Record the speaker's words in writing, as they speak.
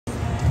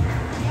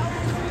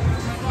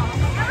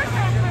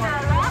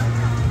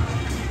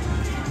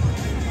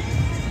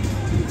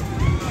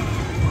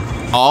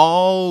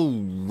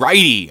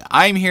Alrighty,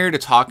 I'm here to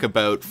talk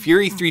about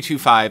Fury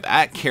 325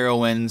 at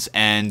Carowinds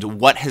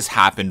and what has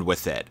happened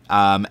with it.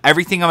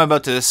 Everything I'm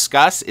about to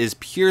discuss is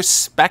pure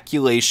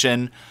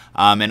speculation,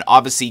 and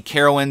obviously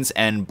Carowinds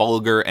and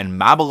Bulger and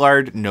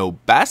Mabillard know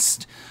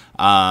best.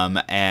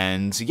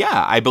 And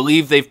yeah, I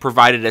believe they've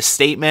provided a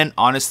statement.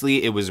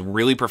 Honestly, it was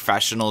really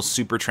professional,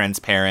 super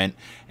transparent,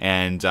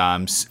 and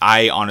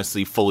I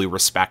honestly fully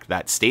respect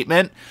that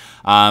statement.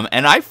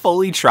 And I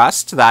fully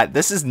trust that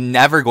this is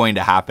never going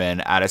to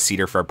happen at a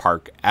Cedar Fair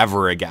park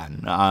ever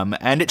again.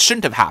 And it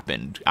shouldn't have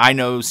happened. I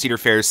know Cedar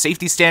Fair's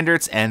safety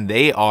standards, and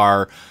they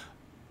are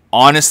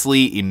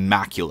honestly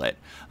immaculate.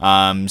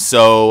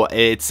 So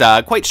it's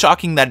quite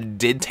shocking that it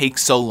did take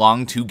so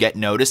long to get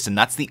noticed, and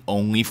that's the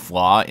only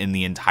flaw in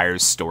the entire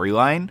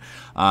storyline,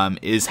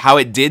 is how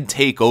it did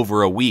take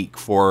over a week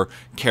for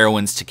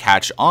Carowinds to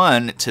catch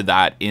on to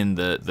that in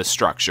the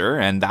structure,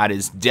 and that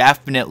is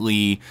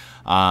definitely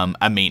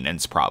a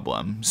maintenance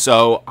problem.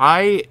 So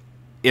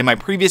in my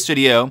previous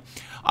video,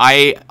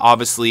 I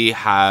obviously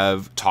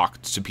have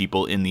talked to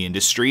people in the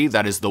industry.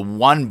 That is the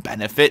one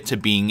benefit to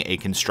being a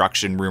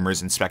construction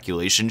rumors and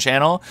speculation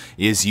channel,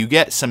 is you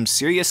get some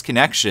serious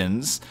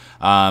connections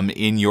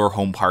in your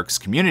home parks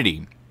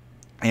community.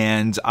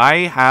 And I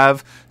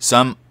have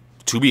some,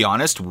 to be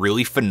honest,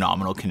 really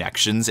phenomenal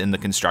connections in the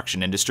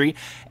construction industry.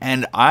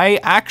 And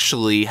I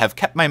actually have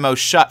kept my mouth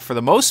shut for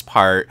the most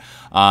part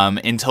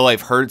until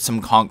I've heard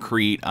some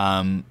concrete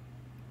kind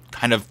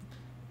of,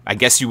 I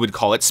guess you would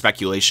call it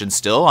speculation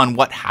still, on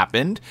what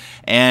happened.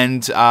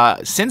 And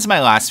since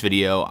my last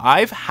video,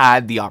 I've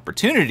had the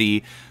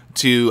opportunity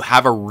to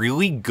have a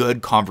really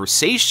good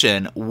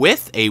conversation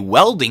with a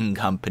welding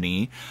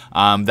company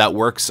that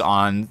works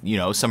on, you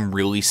know, some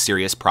really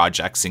serious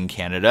projects in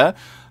Canada.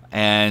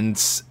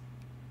 And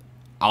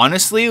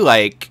honestly,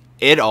 like,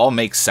 it all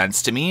makes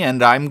sense to me,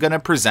 and I'm going to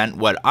present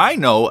what I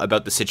know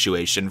about the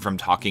situation from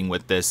talking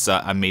with this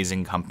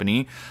amazing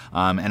company.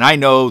 And I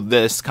know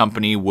this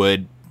company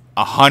would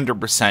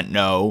 100%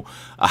 know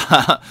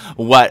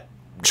what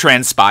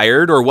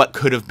transpired or what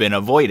could have been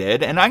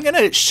avoided, and I'm going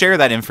to share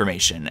that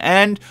information,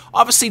 and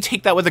obviously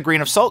take that with a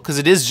grain of salt because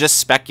it is just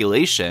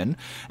speculation.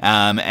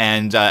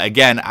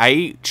 Again,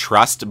 I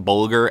trust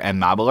Bulger and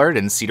Mabillard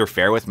and Cedar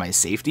Fair with my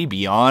safety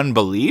beyond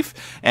belief,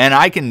 and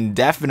I can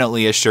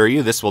definitely assure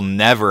you this will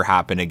never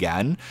happen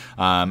again,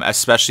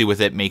 especially with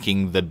it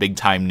making the big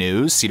time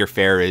news. Cedar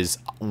Fair is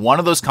one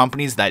of those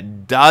companies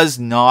that does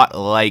not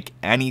like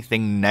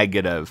anything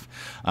negative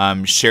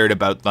shared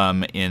about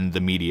them in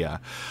the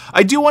media.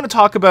 I do want to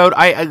talk about,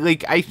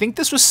 I think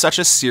this was such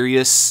a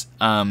serious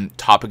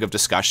topic of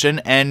discussion,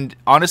 and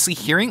honestly,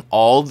 hearing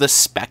all the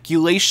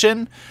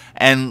speculation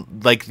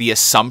and like the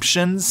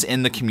assumptions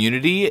in the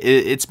community,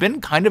 it's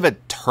been kind of a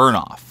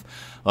turnoff.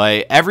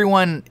 Like,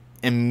 everyone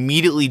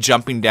immediately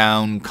jumping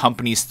down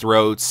companies'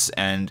 throats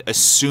and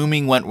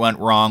assuming what went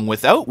wrong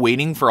without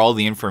waiting for all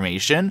the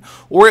information,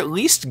 or at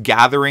least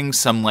gathering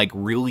some like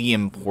really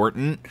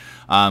important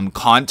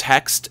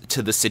context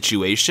to the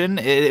situation.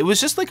 It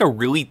was just like a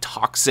really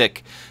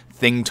toxic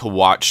thing to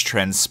watch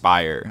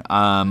transpire.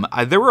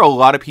 There were a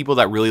lot of people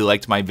that really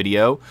liked my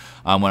video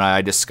when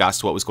I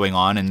discussed what was going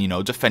on and, you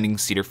know, defending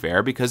Cedar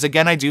Fair, because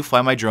again, I do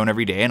fly my drone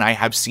every day and I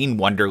have seen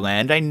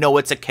Wonderland. I know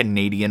it's a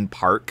Canadian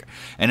park,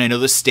 and I know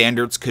the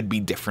standards could be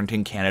different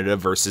in Canada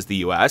versus the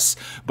US,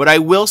 but I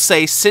will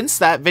say, since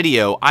that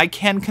video, I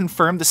can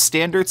confirm the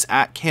standards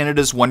at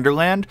Canada's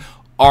Wonderland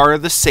are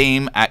the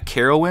same at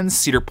Carowinds,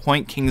 Cedar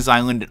Point, Kings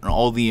Island, and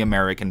all the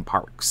American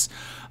parks.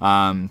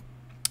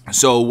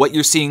 So what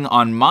you're seeing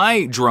on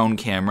my drone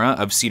camera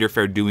of Cedar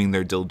Fair doing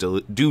their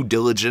due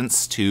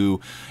diligence to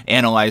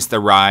analyze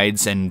the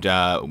rides and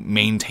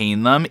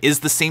maintain them is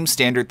the same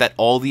standard that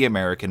all the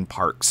American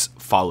parks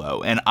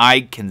follow. And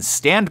I can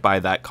stand by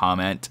that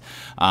comment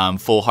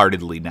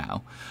full-heartedly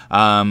now.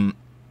 I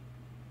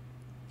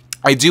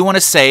do want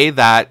to say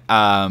that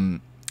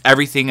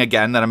everything,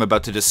 again, that I'm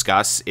about to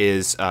discuss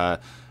is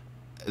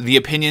the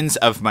opinions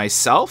of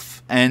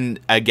myself,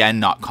 and again,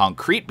 not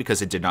concrete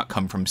because it did not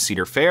come from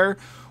Cedar Fair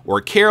or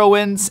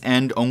Carowinds,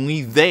 and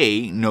only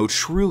they know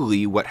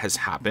truly what has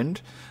happened.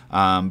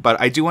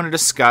 But I do want to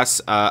discuss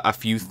a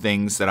few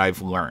things that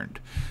I've learned.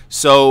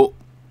 So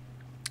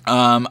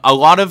a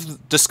lot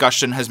of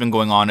discussion has been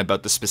going on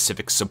about the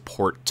specific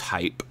support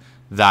type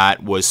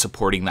that was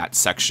supporting that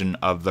section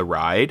of the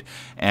ride,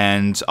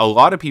 and a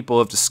lot of people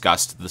have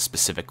discussed the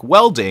specific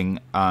welding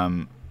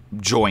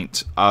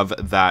joint of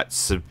that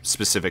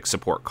specific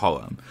support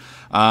column.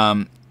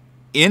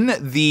 In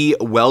the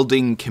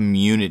welding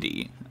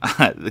community,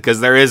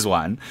 because there is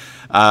one,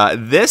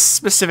 this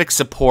specific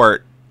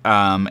support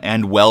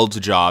and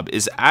weld job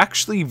is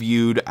actually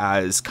viewed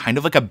as kind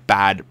of like a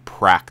bad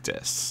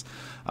practice,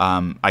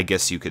 I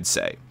guess you could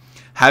say.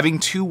 Having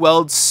two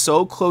welds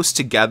so close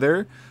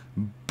together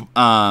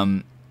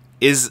could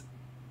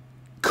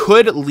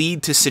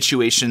lead to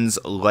situations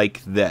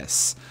like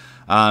this.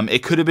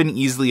 It could have been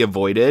easily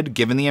avoided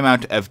given the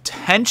amount of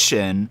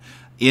tension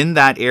in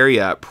that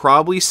area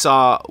probably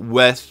saw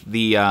with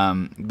the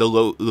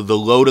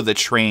load of the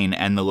train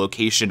and the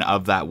location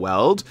of that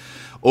weld.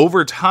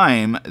 Over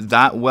time,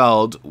 that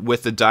weld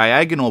with the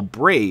diagonal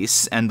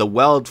brace and the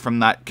weld from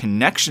that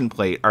connection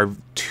plate are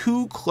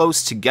too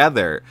close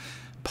together,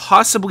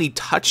 possibly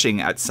touching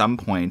at some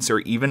points or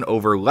even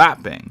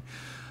overlapping,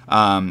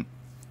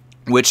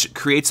 which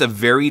creates a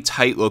very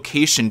tight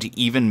location to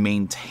even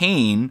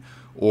maintain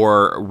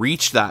or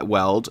reach that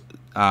weld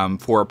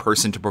for a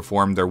person to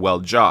perform their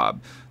weld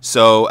job.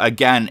 So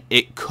again,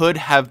 it could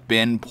have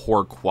been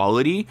poor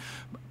quality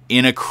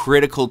in a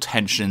critical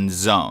tension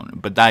zone.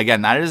 But that,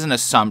 again, that is an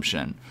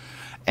assumption.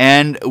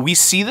 And we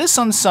see this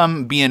on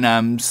some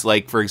B&Ms,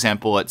 like, for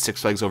example, at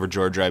Six Flags Over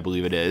Georgia, I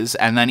believe it is.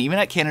 And then even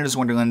at Canada's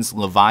Wonderland's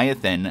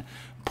Leviathan,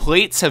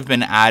 plates have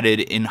been added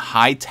in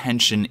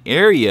high-tension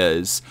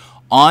areas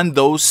on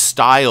those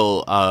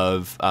style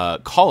of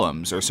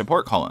columns or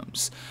support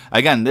columns.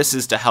 Again, this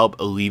is to help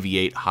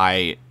alleviate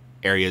high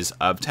areas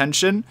of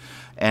tension.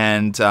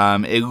 And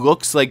it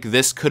looks like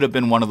this could have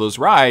been one of those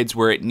rides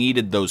where it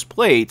needed those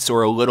plates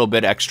or a little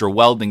bit extra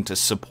welding to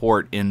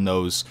support in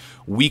those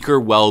weaker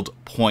weld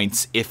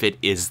points, if it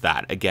is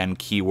that. Again,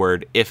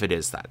 keyword, if it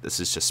is that.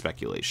 This is just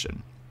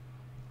speculation.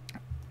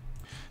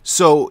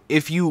 So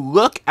if you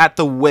look at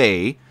the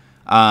way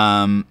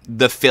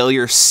the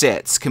failure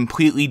sits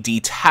completely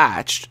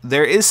detached,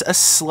 there is a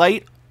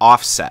slight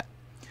offset.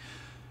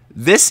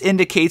 This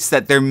indicates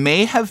that there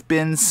may have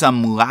been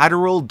some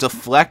lateral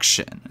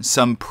deflection,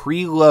 some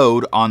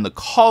preload on the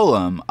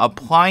column,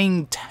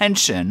 applying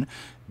tension,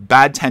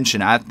 bad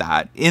tension at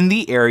that, in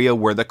the area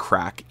where the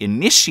crack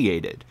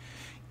initiated,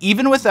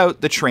 even without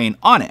the train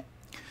on it.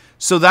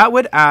 So that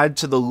would add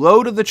to the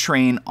load of the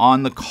train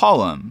on the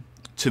column.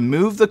 To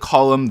move the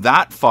column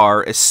that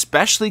far,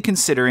 especially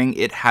considering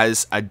it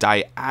has a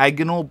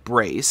diagonal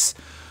brace,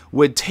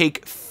 would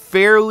take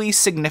fairly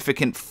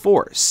significant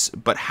force.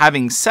 But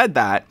having said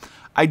that,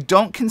 I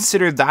don't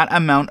consider that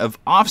amount of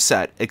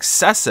offset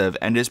excessive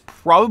and is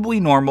probably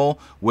normal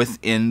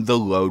within the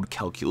load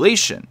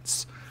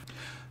calculations.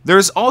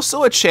 There's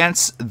also a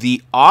chance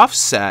the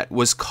offset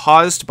was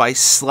caused by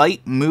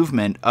slight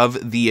movement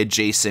of the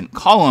adjacent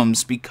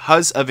columns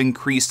because of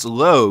increased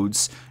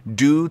loads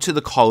due to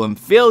the column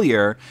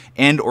failure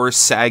and or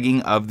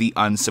sagging of the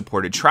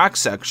unsupported track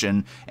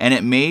section, and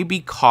it may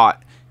be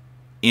caught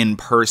in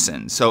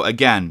person. So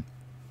again,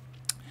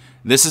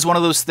 this is one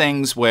of those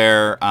things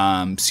where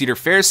Cedar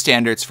Fair's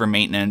standards for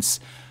maintenance,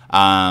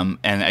 and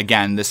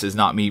again, this is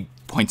not me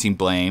pointing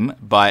blame,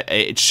 but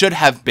it should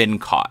have been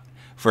caught.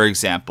 For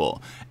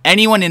example,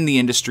 anyone in the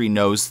industry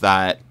knows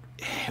that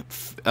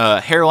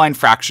hairline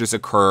fractures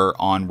occur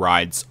on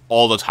rides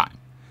all the time.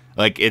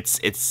 Like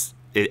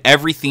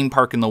every theme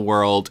park in the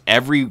world,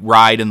 every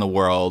ride in the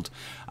world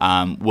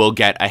will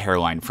get a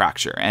hairline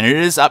fracture, and it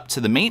is up to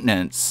the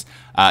maintenance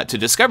to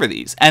discover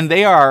these, and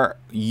they are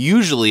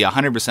usually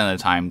 100% of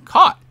the time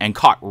caught, and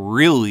caught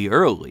really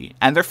early,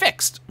 and they're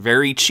fixed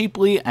very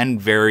cheaply and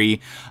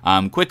very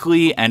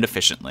quickly and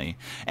efficiently.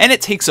 And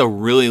it takes a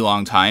really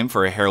long time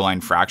for a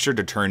hairline fracture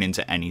to turn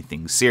into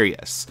anything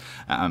serious.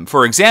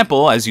 For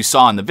example, as you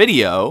saw in the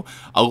video,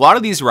 a lot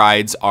of these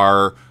rides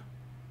are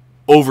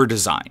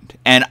over-designed,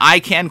 and I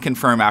can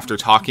confirm after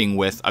talking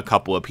with a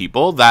couple of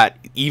people that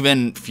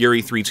even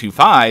Fury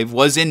 325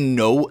 was in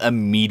no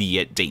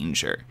immediate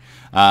danger.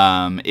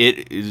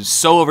 It is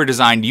so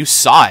over-designed. You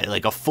saw it,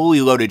 like a fully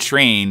loaded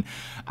train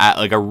at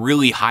like a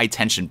really high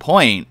tension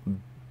point,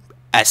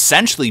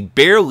 essentially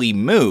barely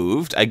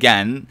moved,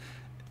 again,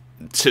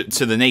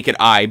 to the naked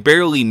eye,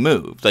 barely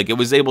moved. Like, it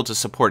was able to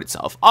support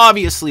itself.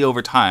 Obviously,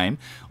 over time,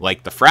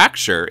 like the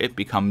fracture, it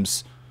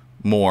becomes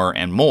more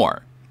and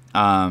more.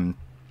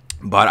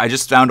 But I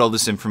just found all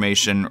this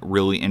information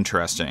really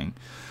interesting.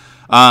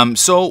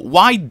 So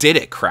why did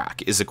it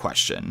crack is a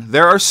question.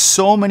 There are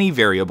so many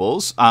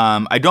variables.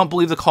 I don't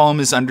believe the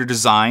column is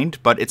under-designed,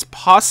 but it's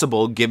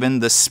possible given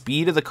the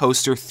speed of the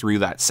coaster through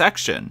that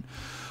section.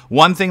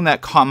 One thing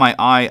that caught my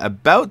eye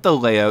about the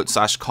layout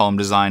 / column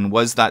design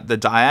was that the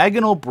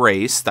diagonal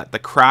brace that the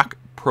crack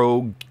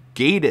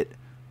propagated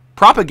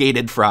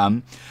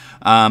from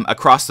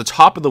across the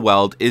top of the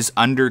weld is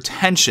under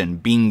tension,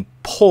 being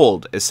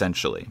pulled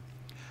essentially.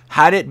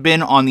 Had it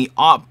been on the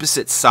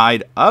opposite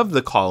side of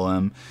the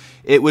column,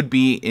 it would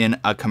be in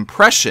a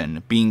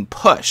compression, being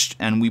pushed,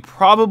 and we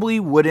probably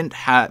wouldn't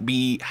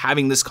be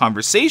having this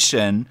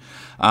conversation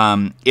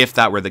if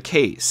that were the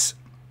case.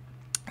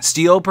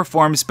 Steel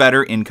performs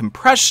better in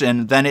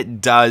compression than it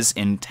does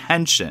in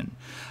tension.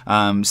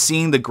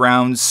 Seeing the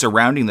ground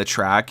surrounding the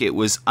track, it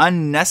was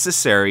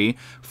unnecessary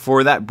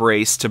for that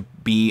brace to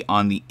be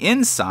on the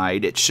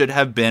inside. It should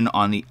have been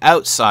on the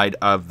outside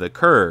of the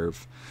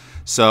curve.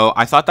 So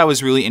I thought that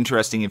was really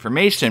interesting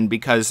information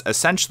because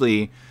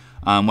essentially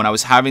when I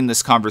was having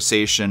this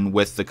conversation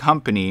with the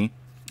company,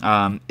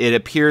 It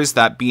appears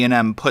that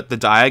B&M put the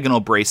diagonal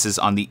braces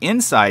on the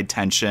inside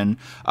tension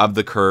of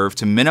the curve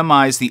to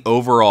minimize the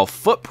overall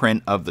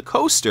footprint of the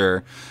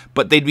coaster,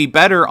 but they'd be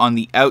better on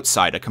the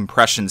outside, a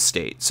compression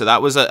state. So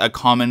that was a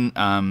common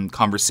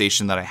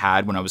conversation that I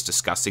had when I was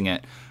discussing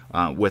it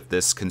with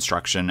this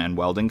construction and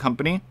welding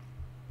company.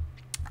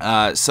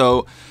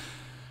 So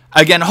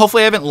again,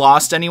 hopefully I haven't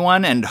lost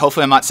anyone, and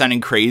hopefully I'm not sounding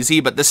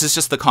crazy, but this is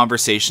just the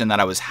conversation that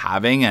I was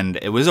having, and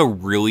it was a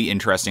really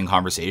interesting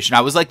conversation.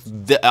 I was like,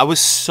 I was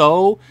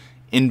so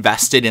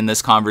invested in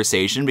this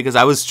conversation because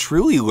I was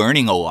truly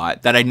learning a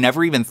lot that I'd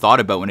never even thought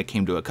about when it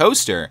came to a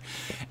coaster.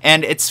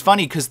 And it's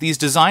funny because these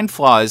design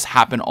flaws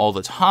happen all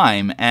the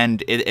time,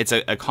 and it's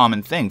a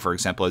common thing. For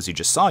example, as you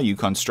just saw,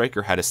 Yukon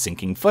Striker had a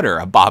sinking footer,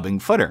 a bobbing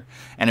footer,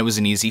 and it was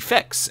an easy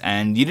fix.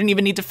 And you didn't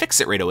even need to fix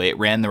it right away. It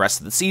ran the rest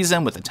of the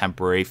season with a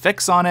temporary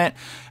fix on it,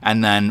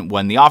 and then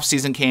when the off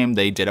season came,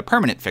 they did a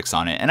permanent fix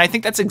on it. And I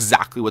think that's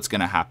exactly what's going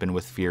to happen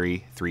with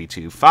Fury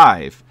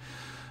 325.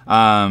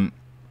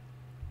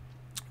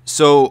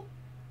 So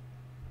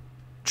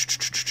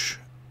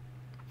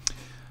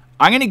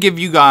I'm going to give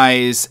you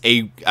guys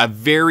a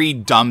very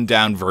dumbed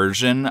down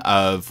version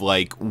of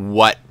like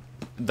what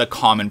the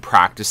common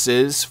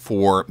practices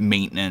for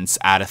maintenance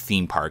at a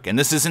theme park. And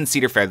this isn't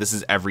Cedar Fair, this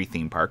is every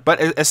theme park.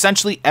 But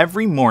essentially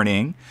every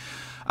morning,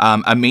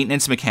 a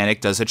maintenance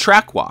mechanic does a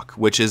track walk,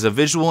 which is a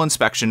visual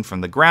inspection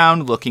from the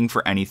ground looking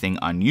for anything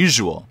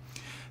unusual.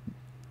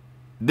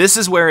 This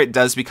is where it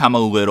does become a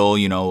little,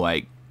 you know,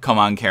 like, come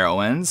on,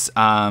 Carowinds.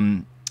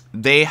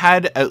 They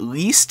had at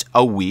least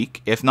a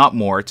week, if not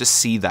more, to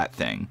see that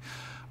thing.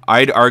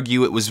 I'd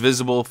argue it was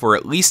visible for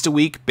at least a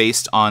week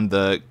based on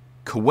the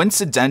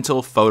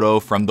coincidental photo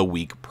from the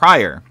week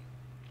prior.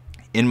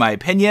 In my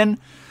opinion,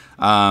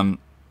 from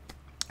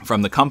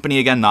the company,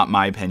 again, not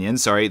my opinion,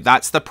 sorry,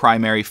 that's the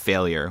primary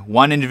failure.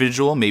 One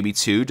individual, maybe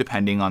two,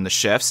 depending on the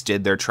shifts,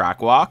 did their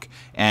track walk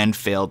and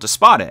failed to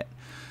spot it.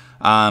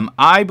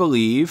 I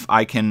believe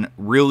I can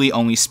really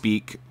only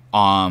speak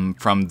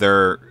from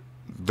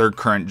their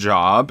current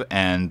job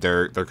and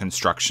their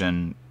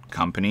construction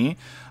company,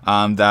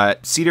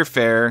 that Cedar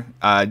Fair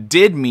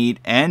did meet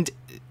and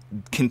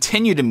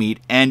continue to meet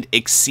and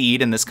exceed,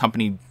 and this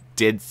company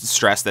did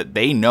stress that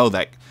they know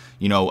that,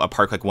 you know, a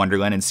park like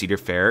Wonderland and Cedar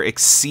Fair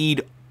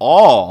exceed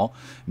all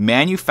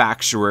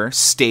manufacturer,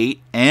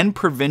 state, and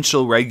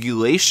provincial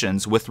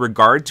regulations with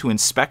regard to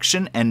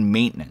inspection and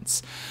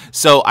maintenance.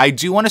 So I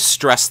do want to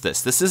stress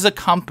this. This is a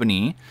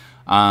company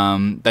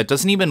that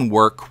doesn't even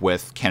work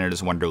with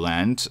Canada's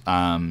Wonderland,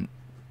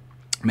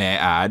 may I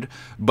add,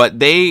 but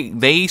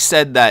they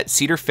said that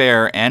Cedar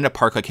Fair and a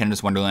park like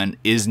Canada's Wonderland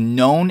is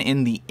known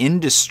in the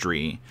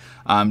industry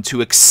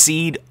to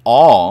exceed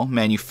all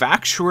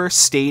manufacturer,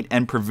 state,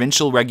 and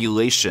provincial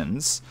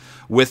regulations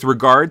with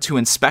regard to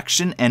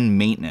inspection and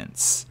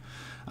maintenance.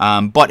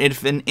 But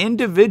if an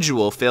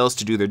individual fails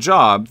to do their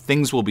job,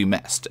 things will be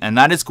missed. And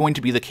that is going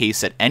to be the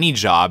case at any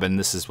job, and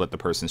this is what the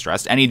person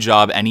stressed, any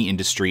job, any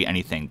industry,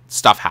 anything,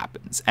 stuff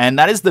happens. And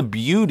that is the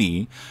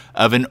beauty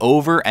of an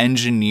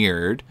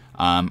over-engineered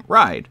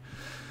ride.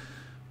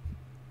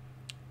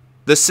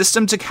 The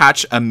system to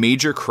catch a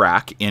major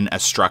crack in a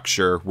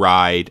structure,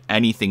 ride,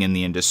 anything in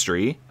the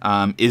industry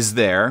is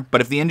there,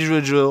 but if the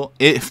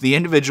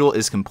individual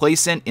is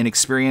complacent,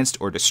 inexperienced,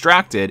 or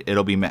distracted,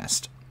 it'll be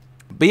missed.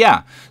 But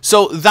yeah,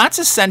 so that's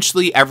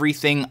essentially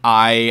everything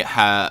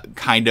I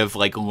kind of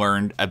like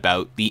learned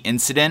about the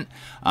incident.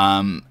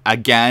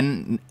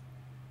 Again,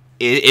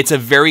 it's a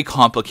very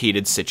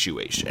complicated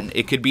situation.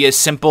 It could be as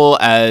simple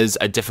as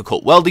a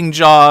difficult welding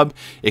job.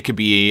 It could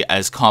be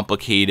as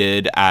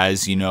complicated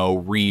as, you know,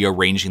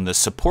 rearranging the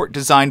support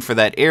design for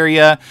that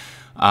area,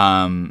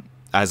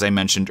 as I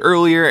mentioned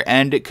earlier,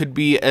 and it could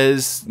be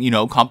as, you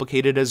know,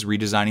 complicated as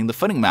redesigning the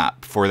footing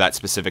map for that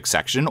specific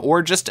section,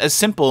 or just as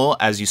simple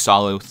as you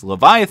saw with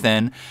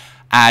Leviathan,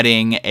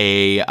 adding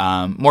a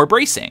more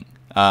bracing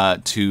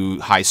to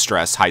high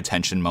stress, high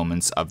tension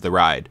moments of the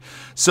ride.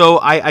 So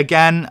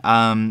again,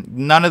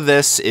 none of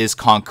this is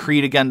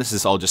concrete. Again, this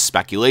is all just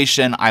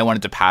speculation. I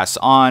wanted to pass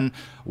on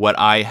what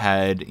I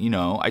had, you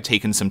know, I'd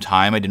taken some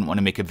time. I didn't want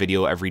to make a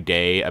video every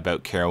day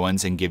about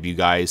Carowinds and give you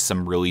guys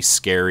some really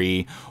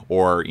scary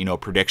or, you know,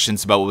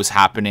 predictions about what was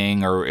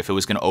happening or if it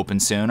was going to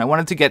open soon. I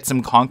wanted to get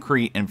some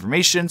concrete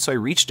information, so I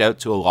reached out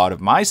to a lot of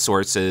my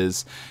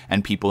sources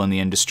and people in the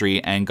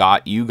industry and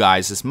got you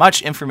guys as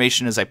much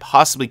information as I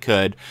possibly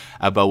could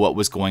about what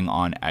was going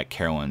on at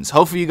Carowinds.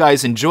 Hopefully you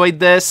guys enjoyed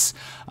this.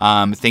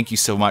 Thank you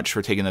so much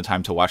for taking the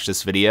time to watch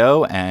this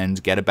video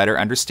and get a better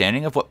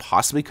understanding of what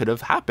possibly could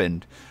have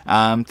happened.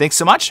 Thanks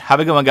so much. Have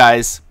a good one,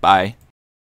 guys. Bye.